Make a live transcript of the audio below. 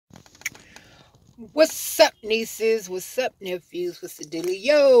What's up, nieces? What's up, nephews? What's the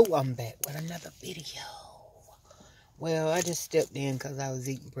dealio? I'm back with another video. Well, I just stepped in because I was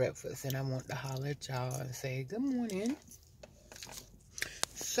eating breakfast and I want to holler at y'all and say good morning.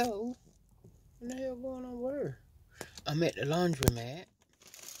 So, what the hell going on where? I'm at the laundromat.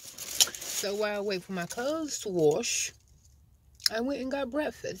 So while I wait for my clothes to wash, I went and got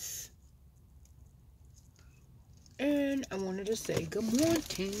breakfast. And I wanted to say good morning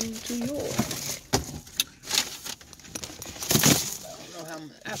to y'all.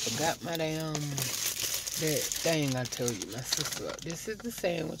 I forgot my damn that thing I told you, my sister. This is the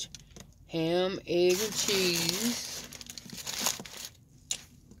sandwich. Ham, egg, and cheese.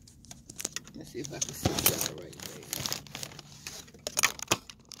 Let's see if I can see that right there.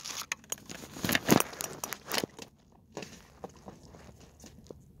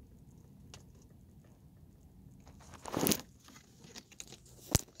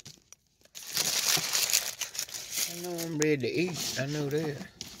 I know I'm ready to eat. I know that.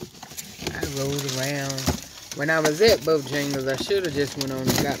 I rolled around. When I was at Bojangles, I should have just went on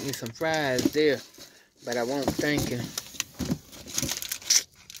and got me some fries there. But I wasn't thinking.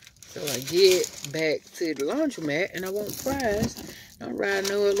 So I get back to the laundromat and I want fries. I'm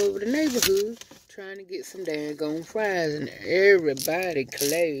riding all over the neighborhood trying to get some daggone fries. And everybody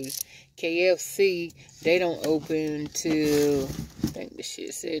closed. KFC, they don't open till, I think the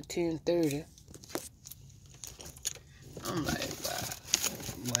shit said 10:30. I'm like,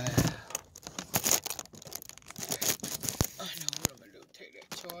 wow. I know what I'm going to do. Take that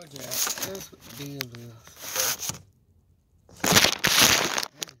charger out. That's what the deal is.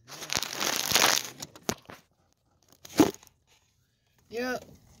 Yep.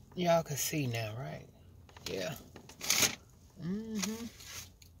 Y'all can see now, right? Yeah.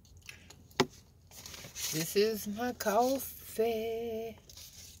 This is my coffee.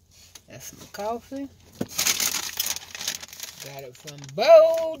 That's my coffee. Got it from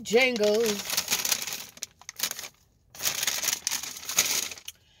Bojangles.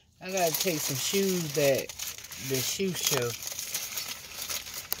 I gotta take some shoes back. The shoe show.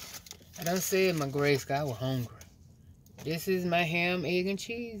 I done said my Grace I was hungry. This is my ham, egg, and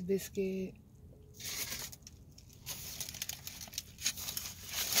cheese biscuit.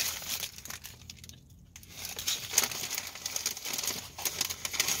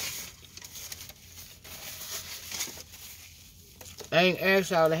 I ain't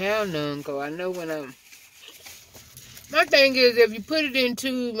asked y'all to have none, because I know when I'm... My thing is, if you put it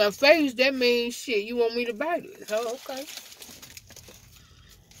into my face, that means, shit, you want me to bite it. So, okay.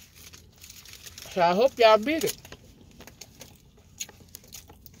 So, I hope y'all bit it.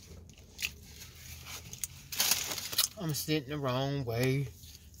 I'm sitting the wrong way.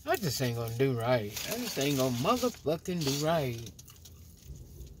 I just ain't gonna do right. I just ain't gonna motherfucking do right.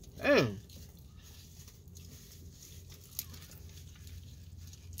 Damn.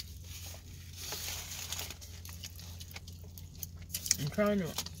 I'm trying to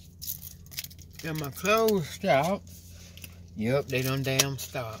get my clothes stopped. Yep, they done damn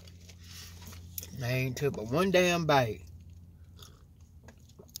stopped. I ain't took but one damn bite.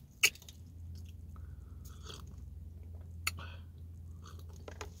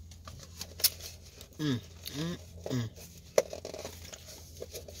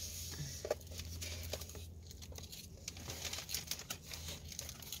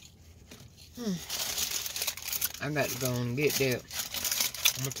 I got to go and get that.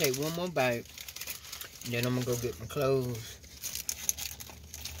 I'm gonna take one more bite. Then I'm gonna go get my clothes.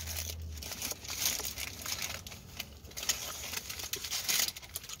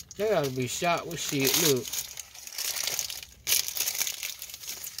 They gotta be shot with shit. Look.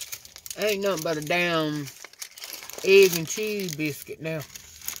 Ain't nothing but a damn egg and cheese biscuit now.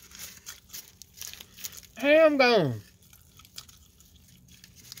 Ham gone.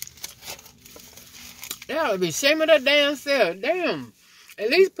 They ought to be ashamed of that damn self. Damn. At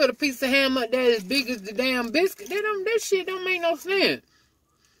least put a piece of ham up there as big as the damn biscuit. That shit don't make no sense.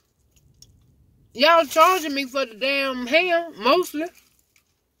 Y'all charging me for the damn ham, mostly.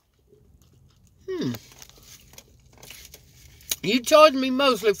 You charge me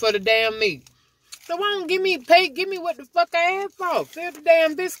mostly for the damn meat. So why don't give me what the fuck I asked for. Fill the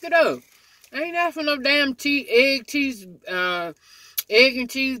damn biscuit up. I ain't asking for no damn egg and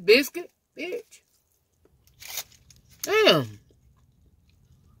cheese biscuit. Bitch. Damn.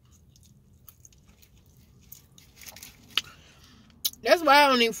 That's why I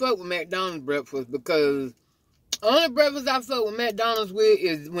don't even fuck with McDonald's breakfast, because the only breakfast I fuck with McDonald's with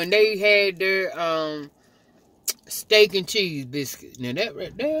is when they had their steak and cheese biscuits. Now that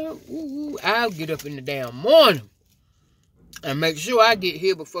right there, I'll get up in the damn morning and make sure I get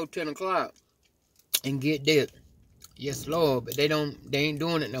here before 10 o'clock. and get that. Yes, Lord, but they ain't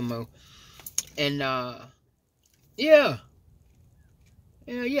doing it no more. And yeah.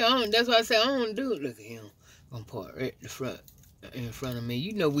 That's why I say I don't do it. Look at him. Gonna park right in front of me.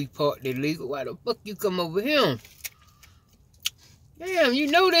 You know we parked illegal. Why the fuck you come over here? Damn, you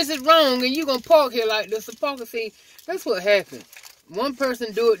know this is wrong and you gonna park here like this. See, that's what happened. One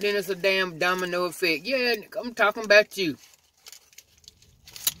person do it, then it's a damn domino effect. Yeah, I'm talking about you.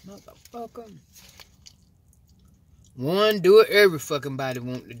 Motherfucker. One do it, every fucking body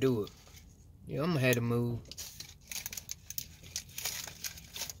want to do it. Yeah, I'm gonna have to move.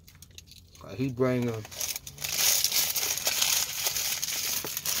 He bringing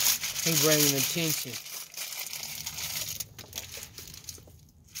attention.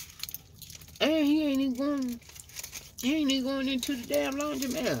 And he ain't even going into the damn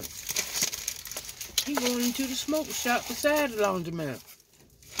laundromat. He going into the smoke shop beside the laundromat.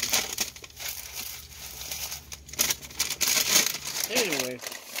 Anyway,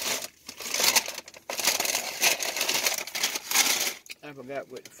 I forgot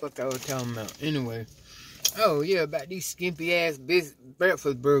what the fuck I was talking about. Anyway, oh yeah, about these skimpy ass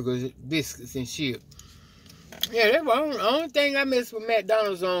breakfast burgers, biscuits and shit. Yeah, that's the only thing I miss with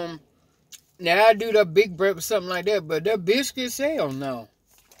McDonald's on. Now I do the big breakfast, something like that, but the biscuits, hell no.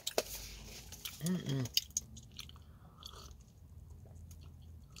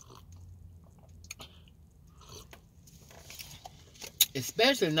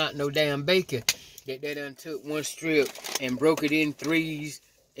 Especially not no damn bacon. They done took one strip and broke it in threes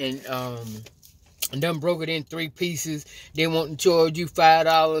and done broke it in 3 pieces. They want to charge you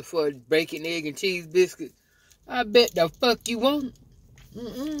 $5 for a bacon, egg, and cheese biscuit. I bet the fuck you won't.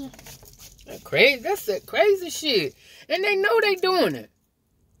 That's crazy. That's that crazy shit. And they know they doing it.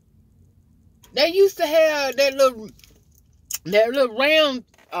 They used to have that little round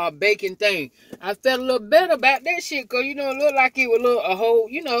bacon thing. I felt a little better about that shit because, you know, it looked like it was a whole,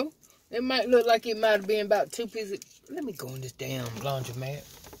 you know, it might look like it might have been about 2 pieces. Let me go in this damn laundromat.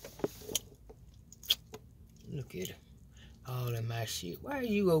 Look at it. All in my shit. Why are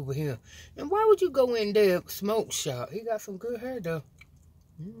you over here? And why would you go in there smoke shop? He got some good hair though.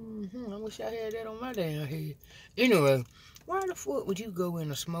 I wish I had that on my damn head. Anyway, why the fuck would you go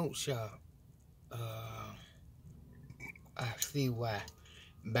in a smoke shop? I see why.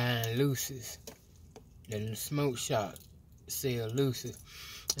 Buying looses. The smoke shop sell looses.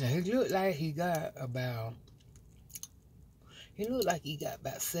 Now he looked like he got about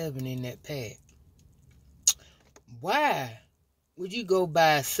 7 in that pack. Why would you go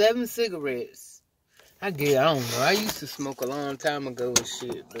buy 7 cigarettes? I don't know. I used to smoke a long time ago and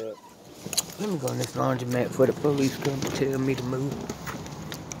shit, but let me go in this laundromat before the police come to tell me to move.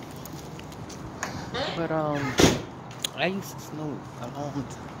 But I used to smoke a long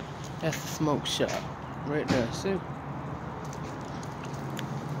time. That's the smoke shop right there. See?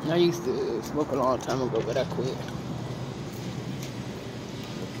 I used to smoke a long time ago, but I quit.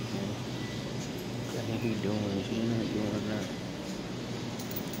 What the hell he doing? He not doing that.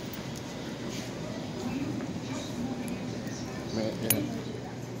 Right there.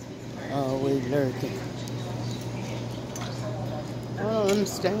 Always lurking. I don't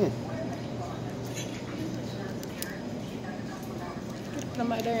understand. Get on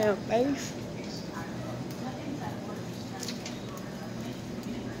my damn face.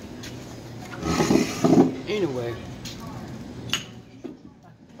 Anyway.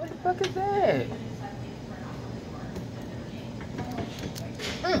 What the fuck is that?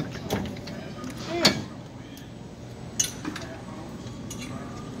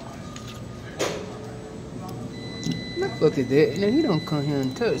 What the fuck is that? And then he don't come here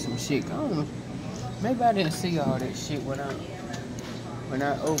and touch some shit. I don't know. Maybe I didn't see all that shit when I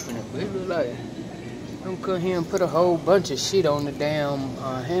opened it. But it look like don't come here and put a whole bunch of shit on the damn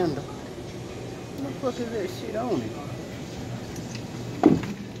handle. What the fuck is that shit on it?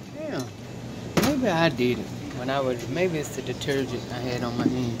 Damn. Maybe I did it. Maybe it's the detergent I had on my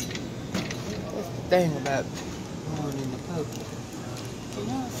hand. That's the thing about going in the public. Can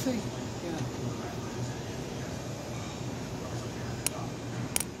y'all see? Yeah.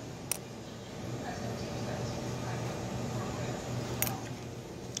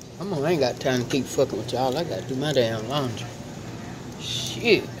 I ain't got time to keep fucking with y'all. I gotta do my damn laundry.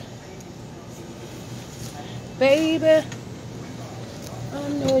 Shit. Baby, I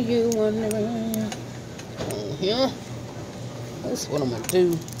know you wondering. Here. That's what I'm gonna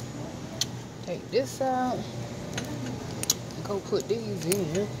do. Take this out. And go put these in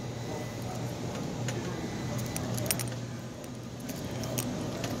here.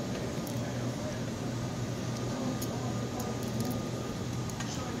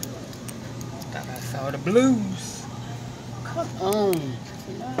 Thought I saw the blues. Come on.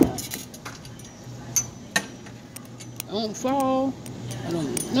 Don't fall. I don't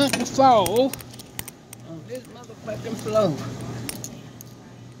want nothing to fall on this motherfucking floor.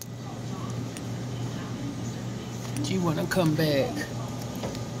 She wanna come back.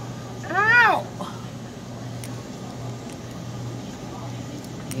 Ow!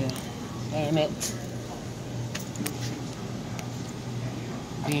 Yeah, damn it.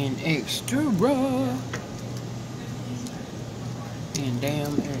 Being extra raw. Being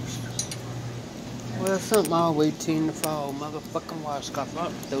damn extra. Well, something always tend to fall. Motherfucking washcloth. I'll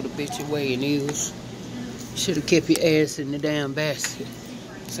throw the bitch away and use. Should have kept your ass in the damn basket.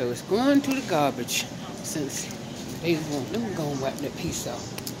 So it's going to the garbage. Since they won't. Let me go and wipe that piece off.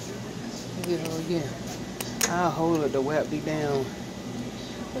 Hell yeah. I'll hold it to wipe me down.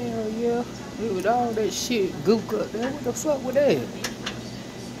 Hell yeah. With all that shit gook up there. What the fuck with that?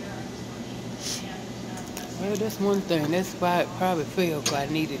 Well, that's one thing. That's why it probably failed, because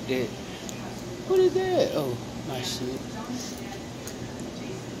I needed that. What is that? Oh, my shit.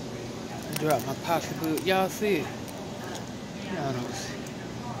 I dropped my pocketbook. Y'all see it? Y'all don't see it.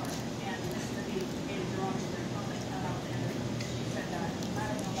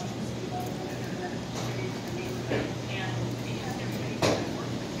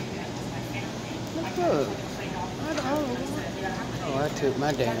 Look. Oh, I took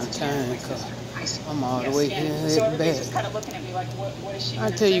my damn time, because I'm all the way here heading back.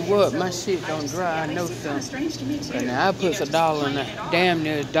 I tell you what, my shit don't dry. I know something. But now I put damn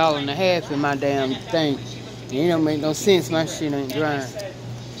near $1.50 in my damn thing. And it don't make no sense. My shit ain't drying.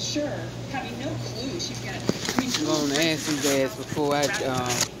 Sure. Having no clue, she's got. I'm gonna ask you guys before I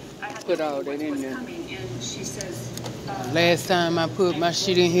put all that in there. Last time I put my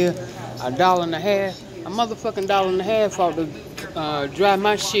shit in here, $1.50. A motherfucking $1.50 ought to dry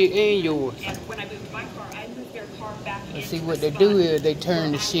my shit and yours. Let's see what they do here. They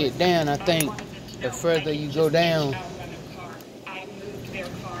turn the shit down. I think the further you go down,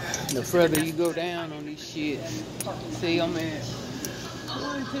 the further you go down on these shits. See, I'm at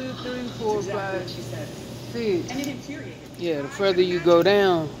 1, 2, 3, 4, 5, 6. Yeah, the further you go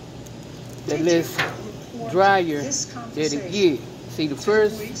down, the less drier that it gets. See, the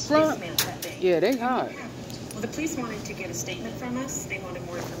first front, yeah, they hot. Well, the police wanted to get a statement from us. They wanted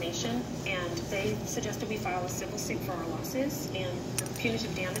more information, and they suggested we file a civil suit for our losses and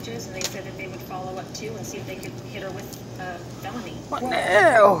punitive damages, and they said that they would follow up too and see if they could hit her with a felony. What the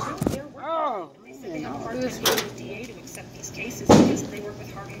hell? Oh, they said they have a hard time getting the DA to accept these cases because they work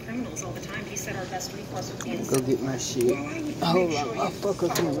with hardened criminals all the time. He said our best recourse would be in go get my shit. Hold on, my fucker's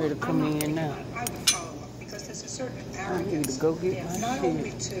getting ready to come in now. I need to go get my not shit.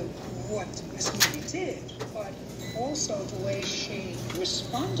 only to what Miss Moody did, but also the way she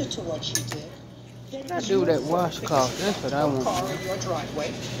responded to what she did. I do that washcloth. That's what I want. Car in your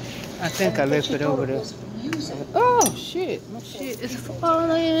driveway. I think I left it over there. Oh shit! My shit is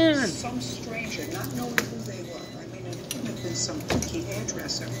falling. Some stranger, not knowing who they were. I mean, it could have been some pinky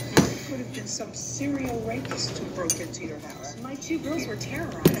hairdresser. It could have been some serial rapist who broke into your house. My 2 girls were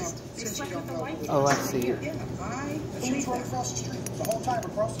terrorized. They Since you slept don't with the know lights Oh, I on. see it. Yeah, I She was right across the street. The whole time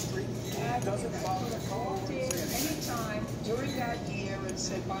across the street. Doesn't bother the called in any time during that year and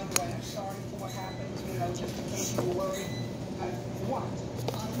said, by the way, I'm sorry for what happened, you know, just in case you were worried. What?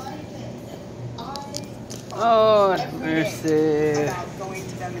 On Monday, Oh, mercy. about going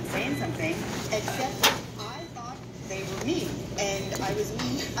to them and saying something, except that I thought they were mean. And I was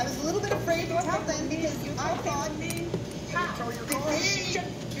a little bit afraid to tell them because I thought How?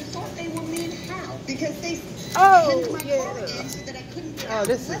 You thought they were mean how? because they Oh, pinned my yeah. car in so that I couldn't get Oh, out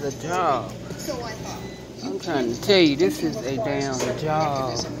this and is left a job. it. So I thought. I'm trying to tell you, this is a damn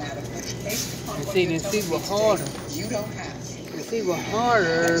job. And see, this even harder. You don't have. It's even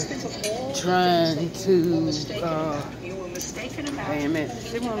harder trying to, You were mistaken about damn it.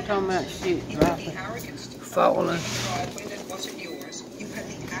 See what I'm talking about? Shit dropping, Arrogance to falling. driveway that wasn't yours. You had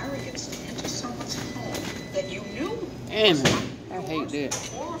the arrogance to enter someone's home that you knew. Damn it. I hate that.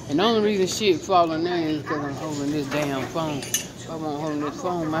 And the only reason shit falling there is because I'm holding this damn phone. If I wasn't holding this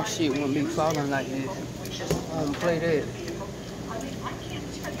phone, my shit wouldn't be falling like this. I don't play that.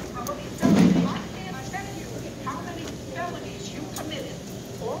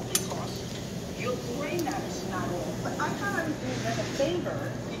 But I thought I was doing them a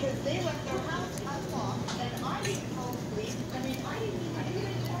favor because they left their house unlocked and I didn't call the police. I mean, I didn't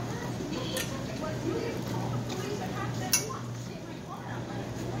even call her. But you didn't call the police and have them what? Take my car out.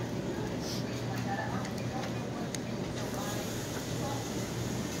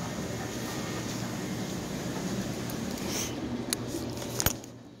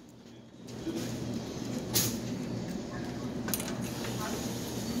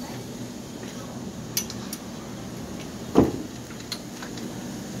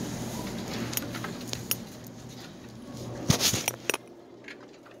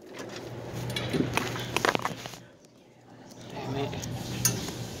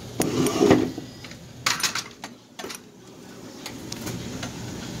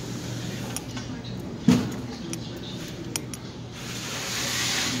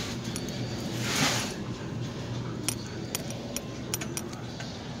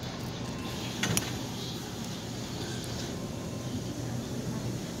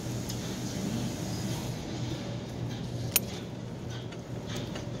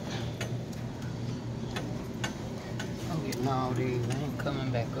 all these. I ain't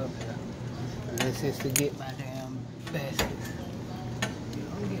coming back up here. Unless it's to get my damn baskets.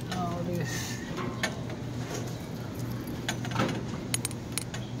 I'm getting all this.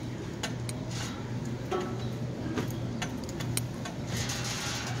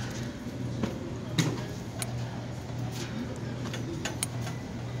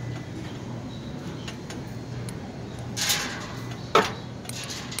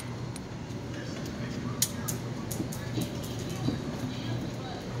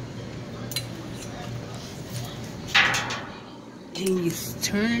 Then you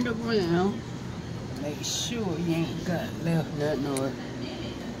turn it around, make sure you ain't got left nothing or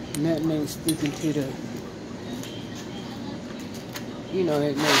nothing ain't sticking to the, you know,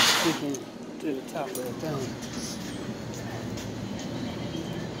 it ain't sticking to the top of the thing.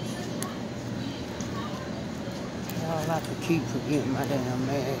 All I could keep forgetting my damn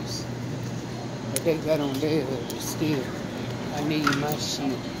mask. But they got on there, but still, I need my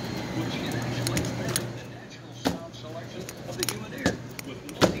shit.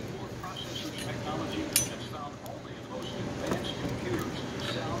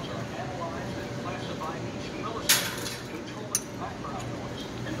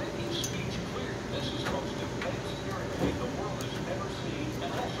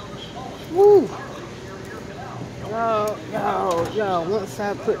 Woo! Y'all, once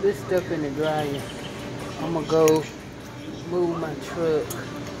I put this stuff in the dryer, I'm gonna go move my truck.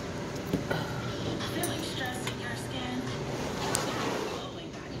 Feeling stress in your skin? Olay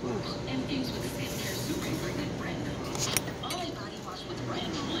Body Wash infused with skincare super ingredient Brandol. Olay Body Wash with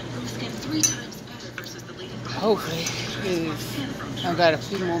Brandol improves skin 3 times better versus the leading. Hopefully, please. I got a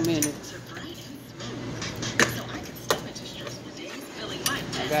few more minutes. So I can step into stressful days feeling my I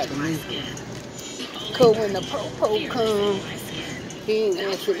best got the in my music. skin. Cause when the popo come, he ain't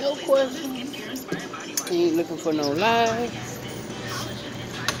answer no questions. He ain't looking for no lies.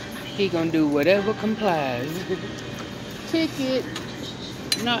 He gonna do whatever complies. Ticket,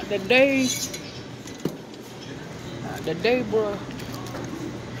 not today. Not today, bro.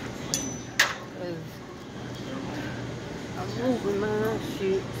 I'm moving my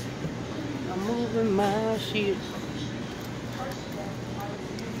shit. I'm moving my shit.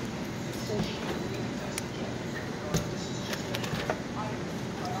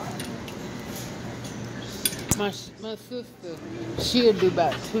 My sister, she'll do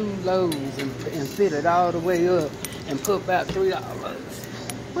about 2 loads and fill it all the way up and put about $3.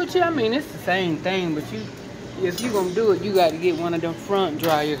 Which, I mean, it's the same thing, but if you gonna do it, you got to get one of them front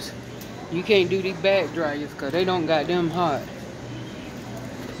dryers. You can't do these back dryers because they don't got them hot.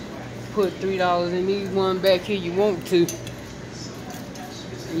 Put $3 in these one back here you want to.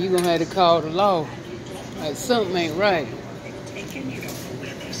 And you're gonna have to call the law. Like something ain't right. Taken, you don't know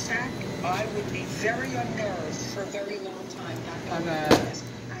where they sat. I would be very unnerved for a very long time. I got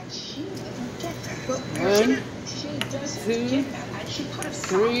And she doesn't get that. Well, 1, she doesn't 2, get that. And she put a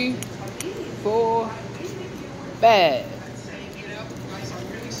 3, 4, 5. saying, you know, guys, I'm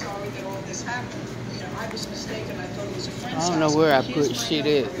really sorry that all this happened. You know, I was mistaken. I thought it was a friend's house. I don't know where I Here's put my shit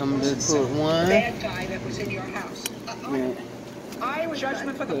number. at. I'm gonna just put The 1. bad guy that was in your house. Yeah. I was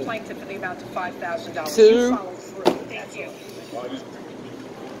judgment for the plaintiff for the amount of $5,000. 2. You followed through. Thank you.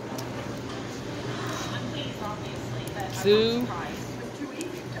 2.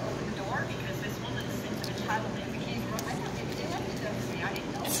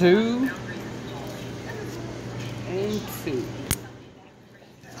 2 and 2.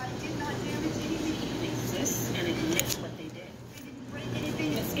 Exists and admits what they did.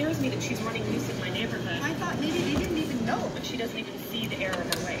 It scares me that she's running loose in my neighborhood. I thought maybe they didn't even know. But she doesn't even see the error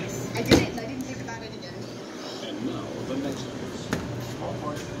of her ways. I didn't think about it again. And now, the next news.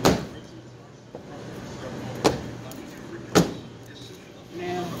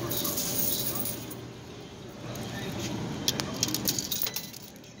 Now,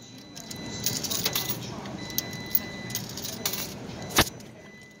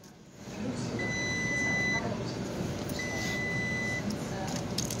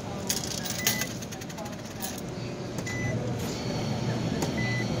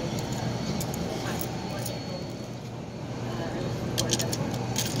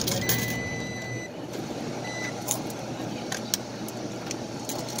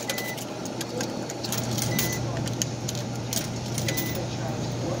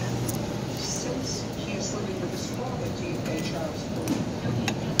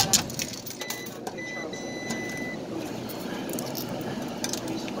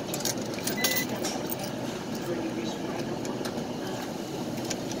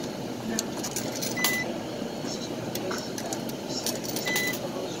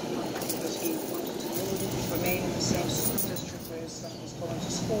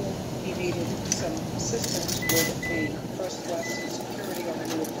 assistance with a First West